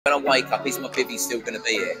wake up, is my bivvy still going to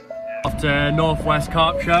be here? Off to North West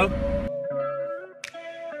Carp Show.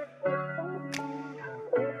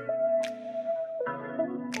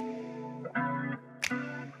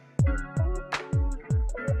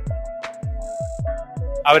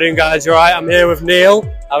 How are we doing, guys? You alright? I'm here with Neil.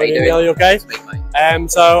 How are you doing, Neil? You okay?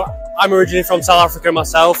 So I'm originally from South Africa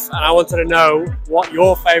myself, and I wanted to know what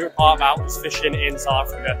your favourite part about was fishing in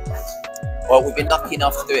South Africa. Well, we've been lucky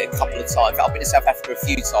enough to do it a couple of times. I've been to South Africa a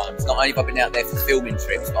few times. Not only have I been out there for filming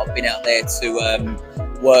trips, but I've been out there to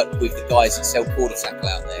work with the guys that sell quarter tackle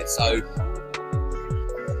out there. So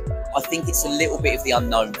I think it's a little bit of the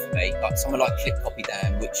unknown for me. Like someone like Clip Copy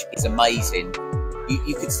Dam, which is amazing.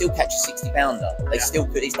 You could still catch a 60 pounder. They still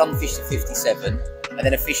could. He's done fish to 57, and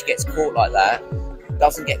then a fish gets caught like that,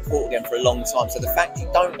 doesn't get caught again for a long time. So the fact you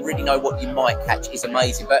don't really know what you might catch is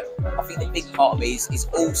amazing. But I think the big part of me is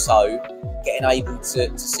also getting able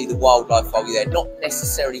to see the wildlife while you're there. Not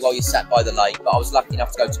necessarily while you're sat by the lake, but I was lucky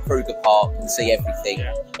enough to go to Kruger Park and see everything.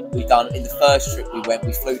 We've done, in the first trip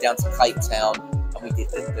we flew down to Cape Town, and we did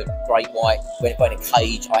the great white, went in a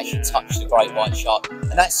cage, I actually touched the great white shark.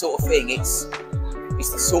 And that sort of thing, it's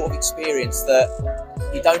the sort of experience that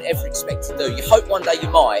you don't ever expect to do. You hope one day you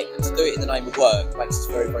might, and to do it in the name of work makes us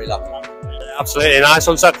very, very lucky. Absolutely, nice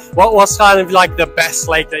one. So what's kind of like the best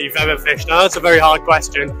lake that you've ever fished? I know it's a very hard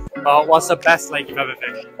question, but what's the best lake you've ever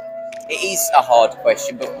fished? It is a hard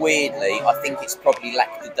question, but weirdly, I think it's probably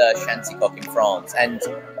Lac de Chanticoq in France. And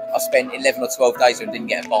I spent 11 or 12 days and didn't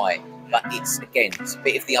get a bite. But it's a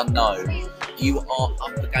bit of the unknown. You are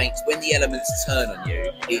up against, when the elements turn on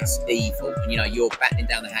you, it's evil. And you're battening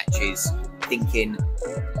down the hatches, thinking,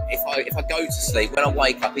 if I go to sleep, when I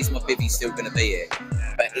wake up, is my bivvy still going to be here?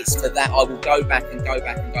 But it's for that, I will go back and go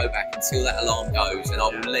back and go back until that alarm goes, and I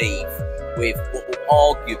will leave with what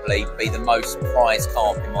will arguably be the most prized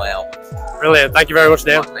carp in my album. Brilliant. Thank you very much,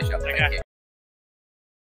 Neil. My pleasure. Thank you.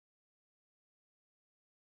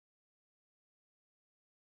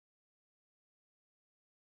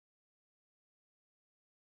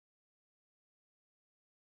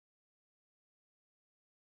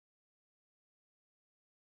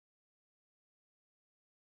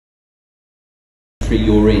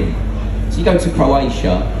 You're in. So you go to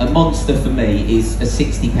Croatia, a monster for me is a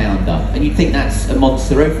 60 pounder, and you'd think that's a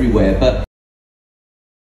monster everywhere, but